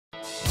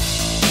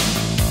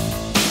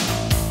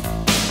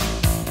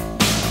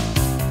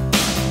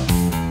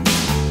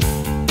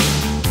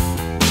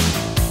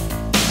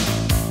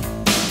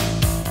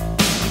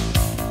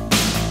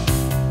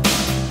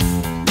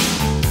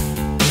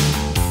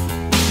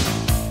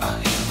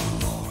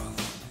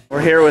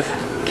We're here with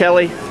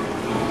Kelly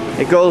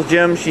at Gold's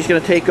Gym. She's going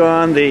to take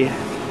on the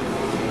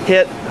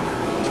HIIT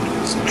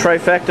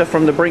trifecta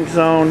from the Brink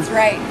Zone. That's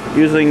right.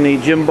 Using the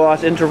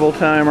GymBoss Interval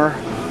Timer.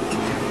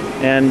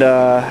 And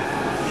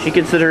she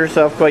considers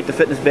herself quite the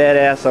fitness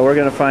badass, so we're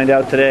going to find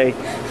out today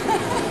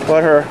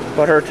what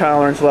her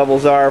tolerance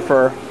levels are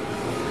for.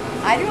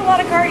 I do a lot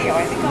of cardio.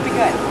 I think I'll be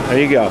good.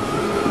 There you go.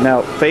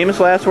 Now,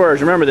 famous last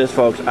words. Remember this,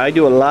 folks. I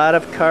do a lot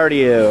of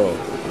cardio.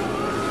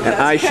 And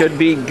I should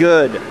be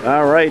good.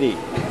 Alrighty.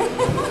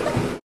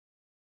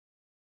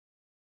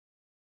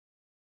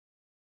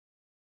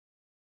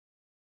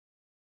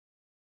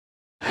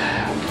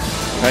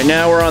 Right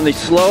now we're on the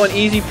slow and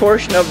easy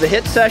portion of the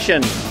HIIT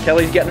session.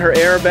 Kelly's getting her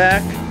air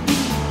back.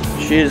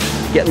 She's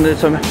getting her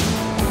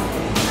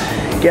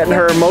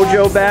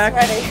mojo back.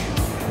 Ready.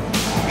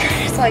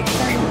 It's like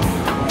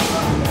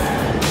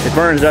it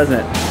burns, doesn't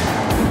it?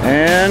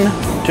 And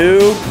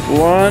 2,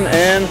 1,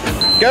 and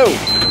go.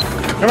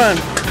 Come on.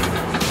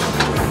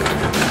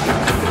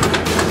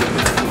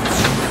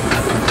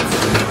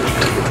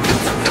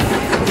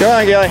 Come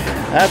on, Kelly.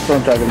 That's what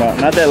I'm talking about.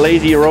 Not that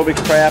lazy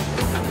aerobics crap.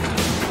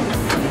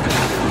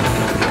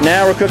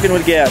 Now we're cooking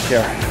with gas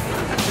here.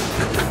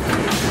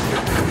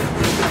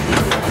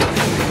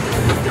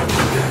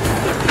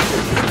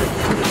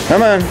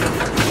 Come on.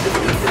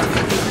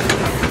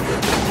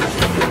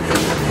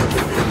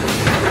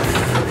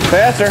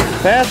 Faster,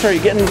 faster.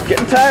 You're getting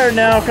tired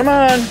now. Come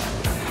on.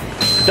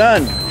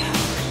 Done.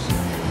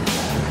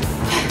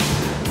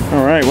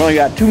 All right, we only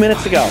got 2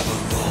 minutes to go.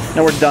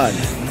 Now we're done.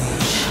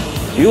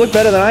 You look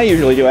better than I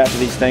usually do after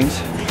these things.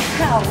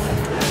 Ow.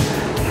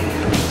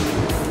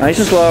 Nice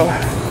and slow.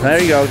 There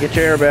you go. Get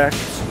your air back.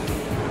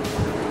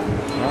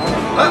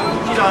 Oh,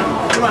 she's on.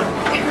 Come on.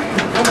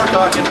 No more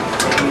talking.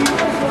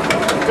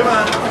 Come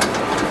on.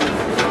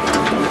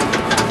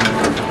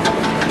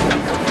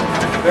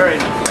 Very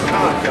nice.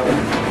 Come on, Kelly.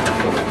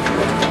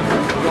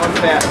 We're going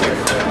fast here.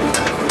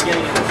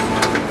 Beginning of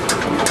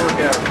this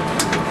workout.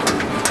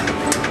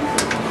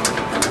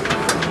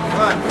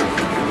 Come on.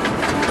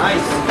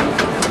 Nice.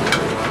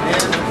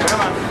 And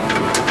come on.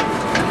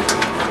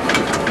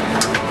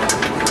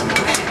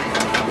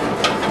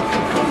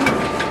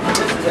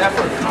 This is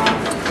effort.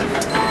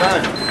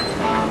 Done.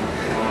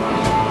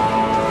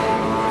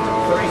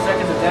 30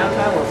 seconds of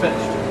downtime, we're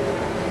finished.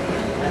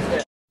 That's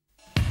it.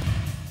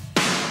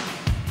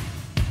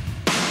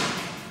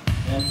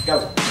 And go.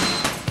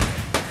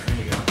 There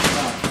you go. Come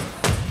on.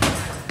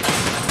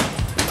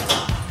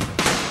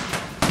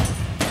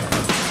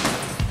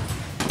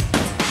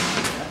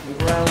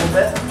 Move around a little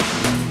bit.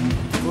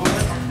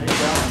 Movement. There you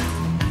go.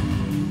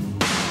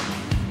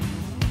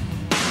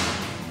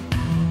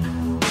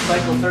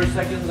 Cycle 30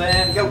 seconds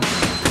and go.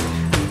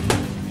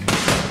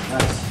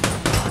 Nice.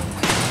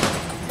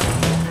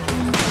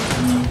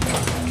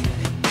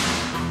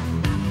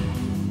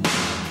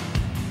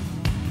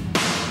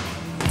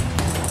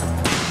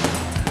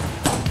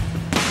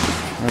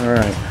 All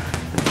right.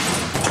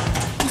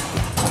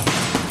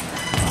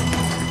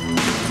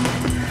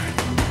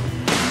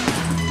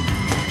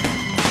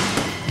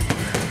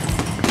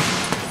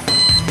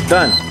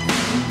 Done.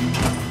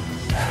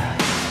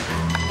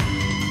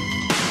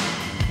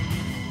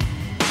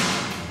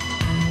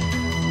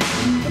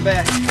 Come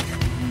back.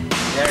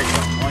 There you go. I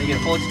want you to get a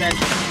full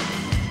extension.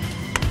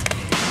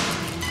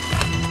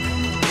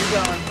 Keep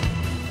going.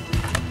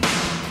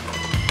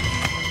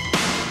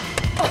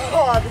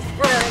 oh, this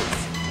burns.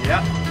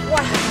 Yep.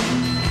 Wow.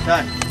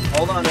 Done.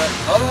 Hold on to it.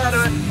 Hold on to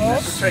it.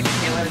 That's the trick. You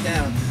can't let it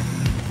down.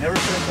 Never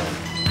put it down.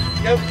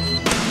 Go.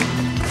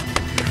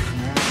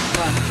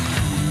 Come on.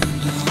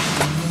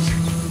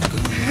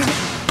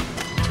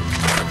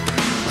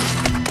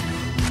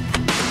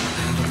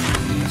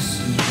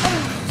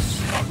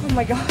 Oh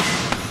my god.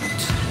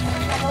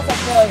 How's that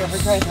feeling every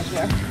time up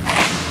here?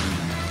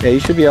 Yeah, you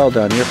should be all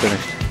done. You're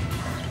finished.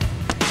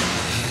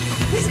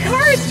 This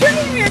car is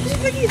turning me. I keep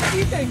thinking it's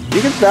beeping.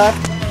 You can stop.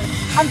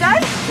 I'm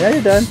done? Yeah,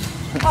 you're done.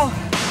 Oh.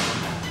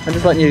 I'm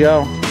just letting you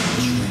go.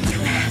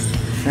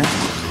 Yeah.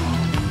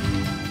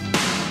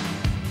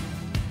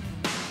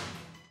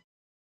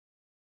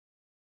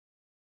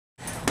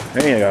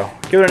 There you go.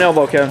 Give it an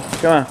elbow, Kevin.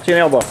 Come on, see an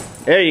elbow.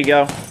 There you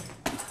go.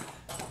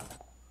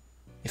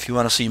 If you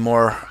want to see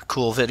more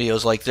cool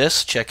videos like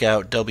this, check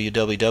out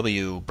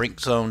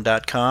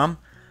www.brinkzone.com.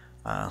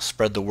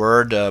 Spread the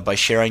word by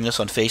sharing this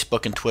on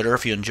Facebook and Twitter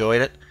if you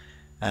enjoyed it.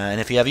 And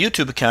if you have a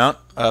YouTube account,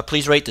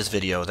 please rate this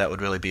video. That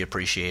would really be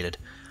appreciated.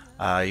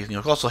 You can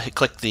also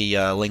click the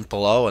link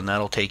below, and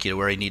that'll take you to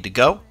where you need to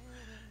go.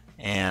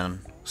 And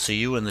see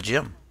you in the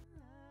gym.